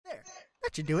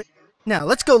That should do it. Now,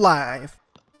 let's go live.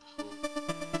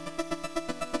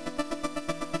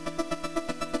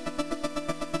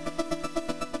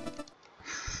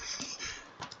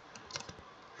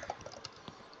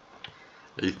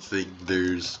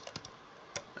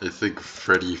 I think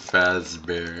Freddy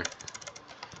Fazbear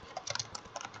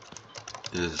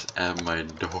is at my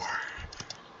door.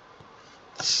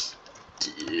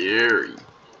 Scary.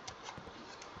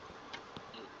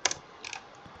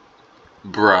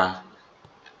 Bruh.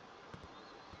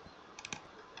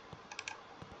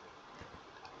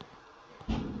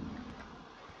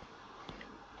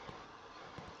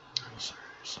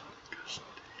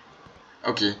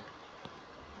 Okay.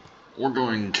 We're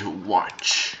going to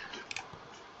watch.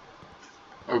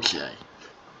 Okay.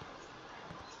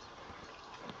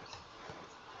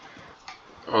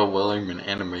 Oh, well, I'm an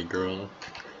anime girl.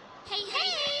 Hey,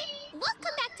 hey!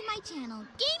 Welcome back to my channel,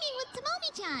 Gaming with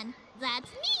Tomomi-chan.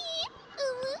 That's me!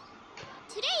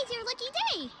 Today's your lucky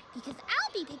day, because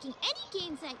I'll be picking any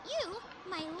games that you,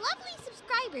 my lovely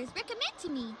subscribers, recommend to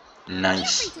me.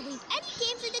 Nice. Feel free to leave any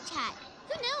games in the chat.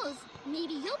 Who knows?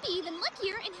 Maybe you'll be even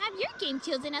luckier and have your game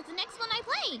chosen as the next one I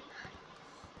play.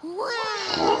 Wow!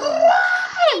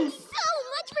 Thanks so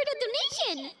much for the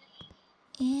donation!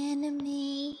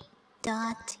 Anime.exe.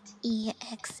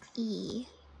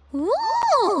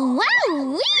 Ooh,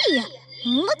 wow-wee!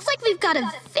 Looks like we've got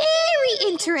a very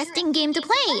interesting game to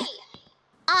play.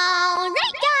 Alright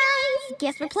guys,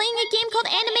 guess we're playing a game called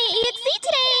anime.exe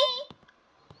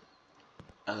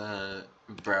today!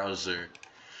 Browser.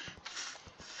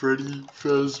 Freddy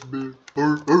Fazbear.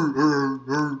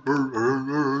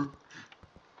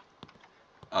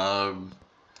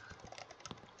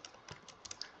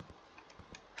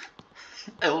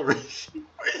 Elris.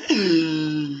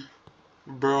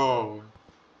 Bro.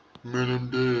 Man, I'm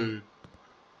dead.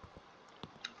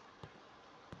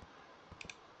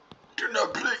 Do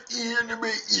not play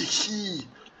anime.exe.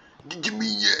 Did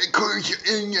mean that I call you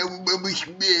any of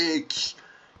respects?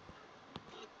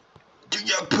 Do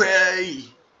not play.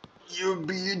 You'll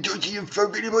be indulging in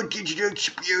formidable digital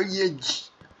experience.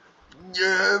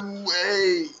 No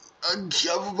way.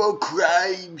 Unsolvable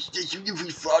crimes that you never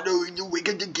follow in the wake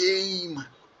of the game.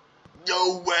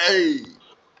 No way.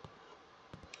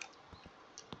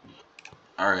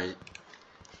 Alright.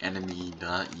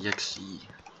 Anime.exe.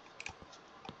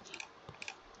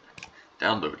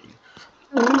 Downloading.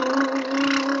 I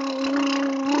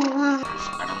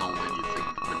don't know what you think,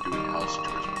 but doing house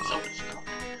chores myself is stuff.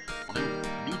 What I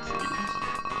need for you is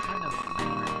kind of an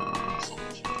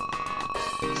insult.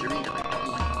 Siri, I don't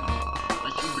like you.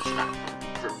 Unless you respect me.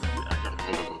 I gotta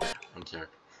go. I don't care.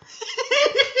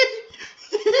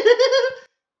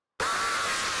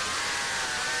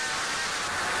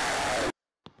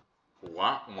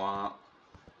 Wah wah.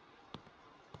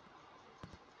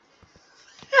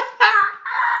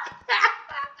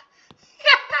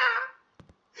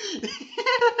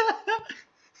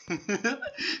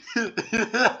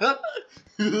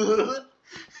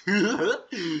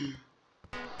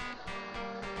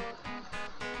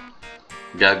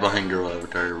 Guy behind girl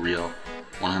avatar real,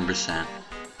 100%.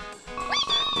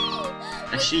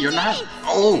 Actually, you're not.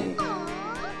 Oh,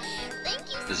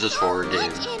 Thank you this is so for a much,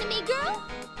 game. anime girl.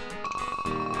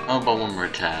 How about one more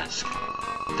task?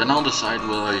 Then I'll decide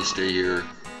whether I stay here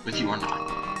with you or not.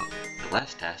 The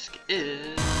last task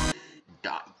is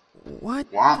die. What?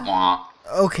 Wah wah.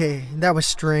 Okay, that was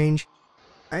strange.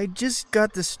 I just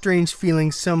got this strange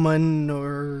feeling someone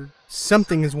or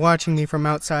something is watching me from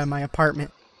outside my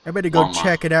apartment. I better go Mama.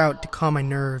 check it out to calm my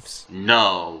nerves.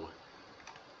 No.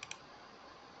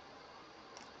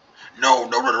 No,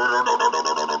 no, no, no, no, no, no,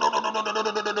 no, no, no, no,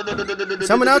 no, no, no.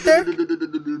 Someone out there?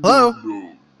 Hello?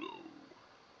 No.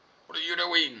 What are you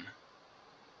doing?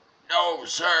 No,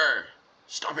 sir.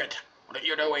 Stop it. What are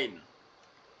you doing?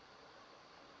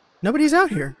 Nobody's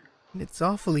out here. It's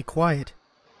awfully quiet.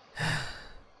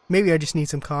 Maybe I just need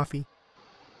some coffee.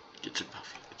 Get some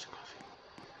coffee. Get some coffee.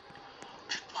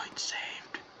 Checkpoint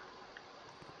saved.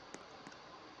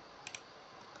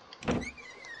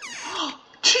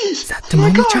 Jeez. Is that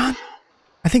Tomomi-chan?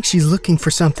 I think she's looking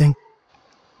for something.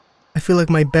 I feel like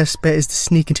my best bet is to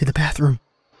sneak into the bathroom.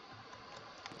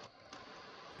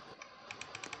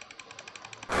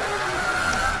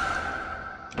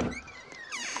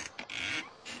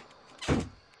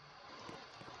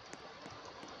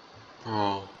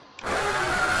 Oh.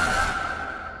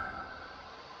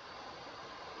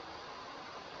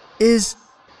 Is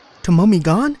Tomomi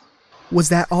gone? Was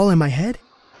that all in my head?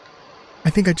 I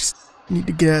think I just need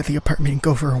to get out of the apartment and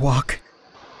go for a walk.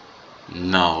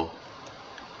 No.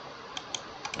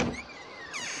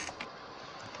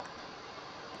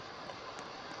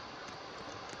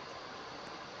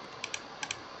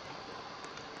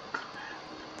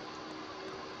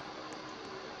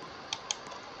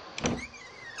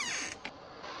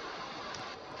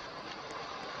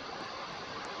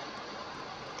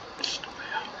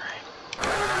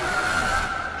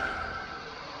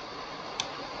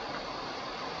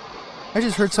 I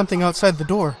just heard something outside the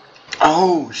door.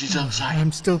 Oh, she's outside.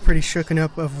 I'm still pretty shooken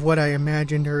up of what I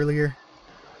imagined earlier.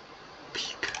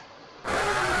 Peek.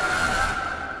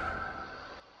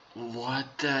 What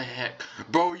the heck?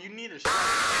 Bro, you need a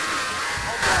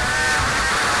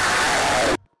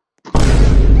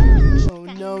Oh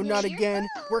no, not again.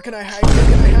 Where can I hide? Where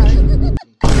can I hide?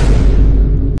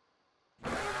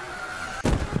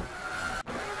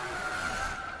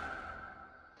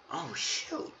 Oh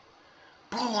shoot.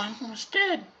 Bro, I'm almost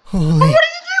dead. Holy. What are you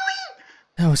doing?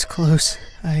 That was close.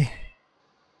 I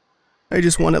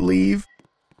just want to leave.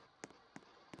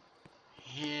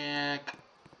 Heck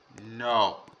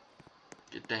no.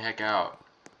 Get the heck out.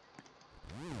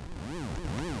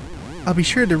 I'll be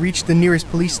sure to reach the nearest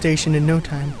police station in no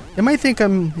time. They might think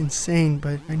I'm insane,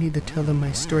 but I need to tell them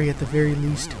my story at the very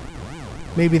least.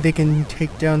 Maybe they can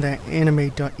take down that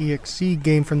anime.exe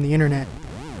game from the internet.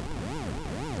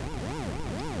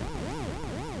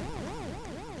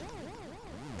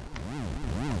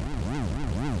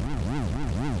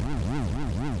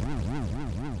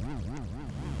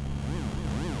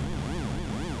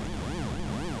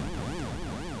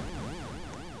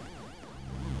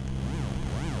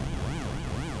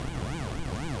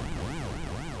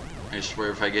 I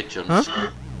swear if I get you, Huh?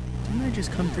 Didn't I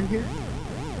just come through here?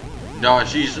 No,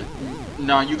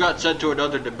 no, you got sent to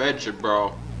another dimension,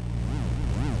 bro.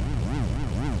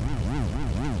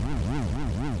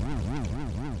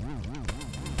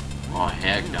 Oh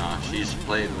heck nah, she's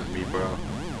playing with me, bro.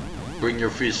 Bring your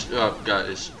fist up,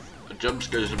 guys. A jump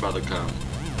scare is about to come.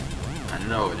 I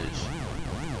know it is.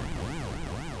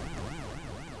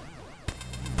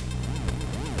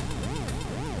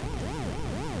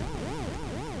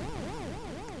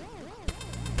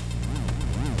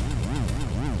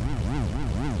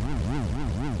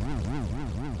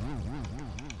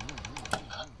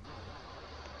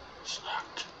 It's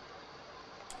locked.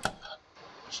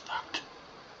 It's locked.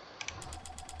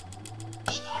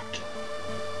 It's locked.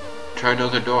 Try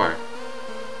another door.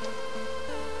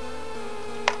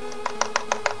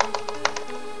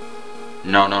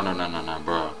 No,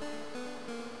 bro.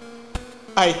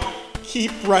 I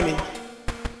keep running.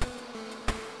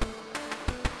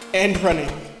 And running.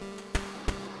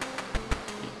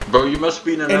 Bro, you must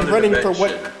be in another And running dimension. for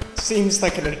what seems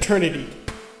like an eternity.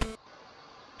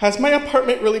 Has my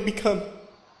apartment really become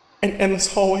an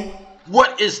endless hallway?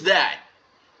 What is that?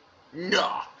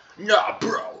 Nah, bro, nah,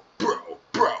 bro,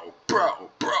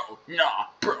 nah,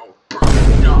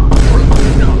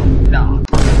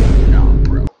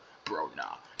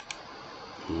 nah.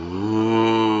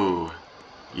 Ooh,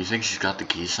 you think she's got the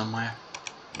key somewhere?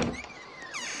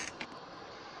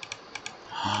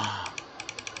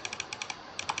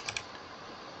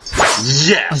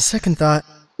 Yes! On second thought,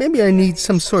 maybe I need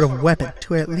some sort of weapon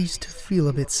to at least feel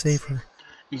a bit safer.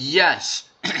 Yes!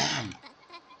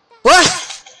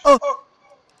 What?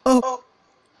 Oh.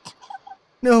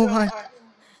 No,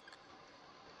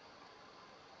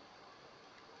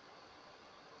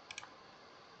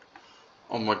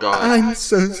 Oh my god. I'm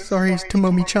so sorry,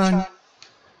 Tomomi-chan.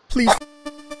 Please.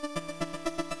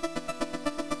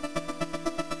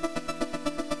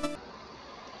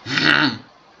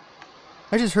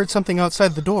 I just heard something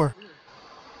outside the door.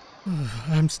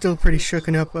 I'm still pretty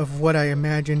shooken up of what I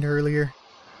imagined earlier.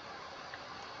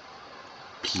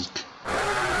 Peek.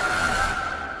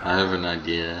 I have an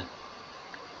idea.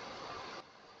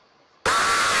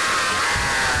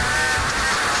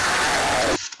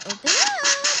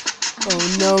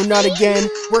 Oh no, not again.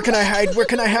 Where can I hide? Where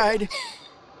can I hide?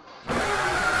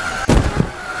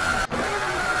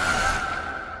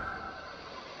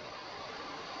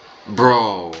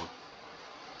 Bro.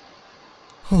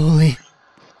 Holy.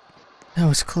 That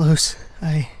was close.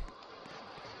 I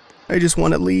just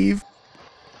want to leave.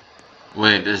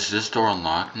 Wait, is this door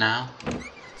unlocked now?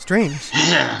 Strange.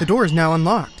 The door is now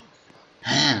unlocked.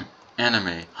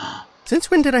 Anime.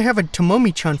 Since when did I have a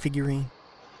Tomomi-chan figurine?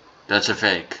 That's a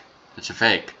fake. It's a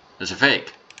fake. It's a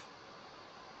fake.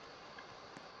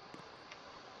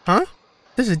 Huh?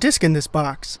 There's a disc in this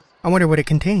box. I wonder what it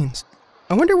contains.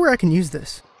 I wonder where I can use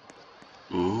this.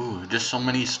 Ooh, just so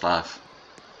many stuff.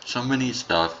 So many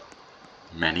stuff.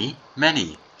 Many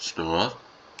stuff.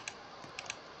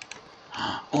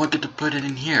 Oh, I get to put it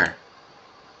in here.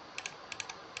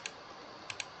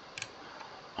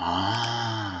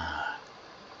 Ah.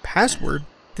 Password?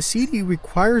 The CD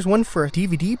requires one for a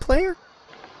DVD player?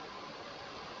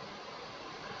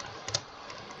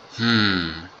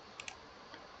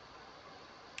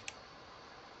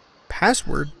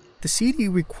 Password? The CD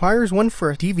requires one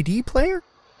for a DVD player?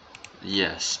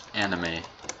 Yes, anime.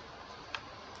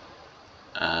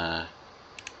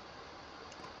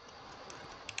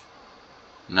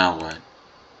 Now what?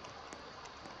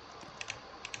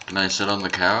 Can I sit on the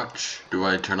couch? Do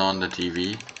I turn on the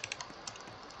TV?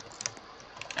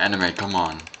 Anime, come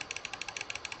on.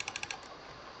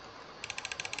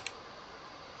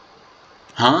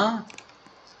 Huh?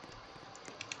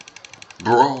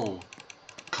 Bro,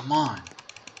 come on.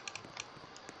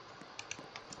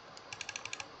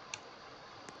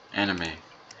 Anime.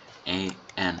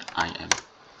 A-N-I-M.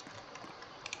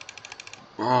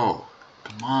 Bro,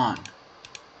 come on. Are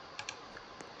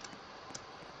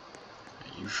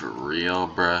you for real,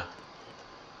 bruh?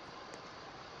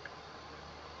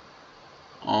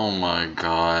 Oh my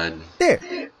god.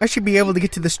 There! I should be able to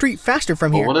get to the street faster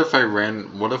from here. What if I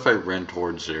ran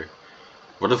towards her?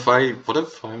 What if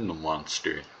I'm the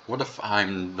monster? What if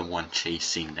I'm the one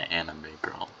chasing the anime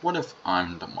girl? What if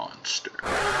I'm the monster?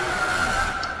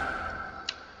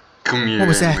 Come here,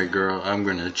 anime girl. I'm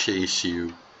gonna chase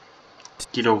you.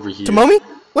 Get over here. Tomomi?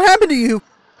 What happened to you?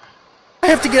 I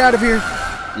have to get out of here.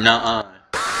 Nuh-uh.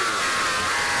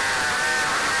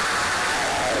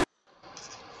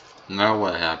 Now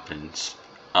what happens?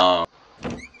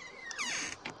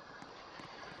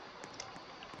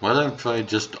 What if I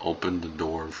just opened the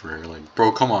door for her? Like,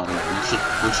 bro, come on,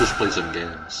 let's just play some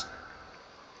games.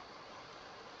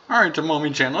 Alright,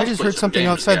 Tomomi-chan, let's I just play heard some something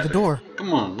games outside together. the door.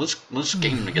 Come on, let's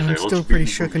game together. I'm still Let's pretty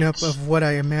read shooken up movies. of what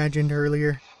I imagined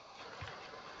earlier.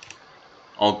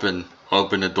 Open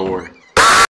the door.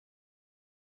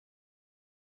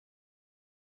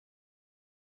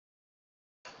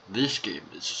 This game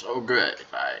is so good.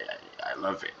 I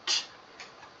love it.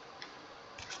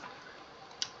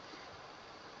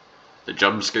 The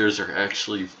jump scares are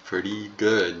actually pretty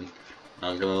good.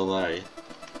 Not gonna lie.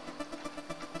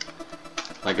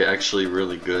 Like, actually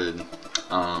really good.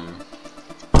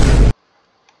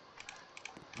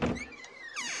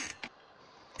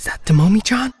 Is that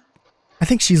Tomomi-chan? I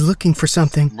think she's looking for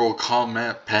something. Bro, call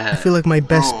Matt Pat. I feel like my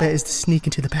best bet is to sneak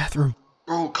into the bathroom.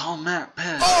 Bro, call Matt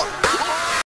Pat.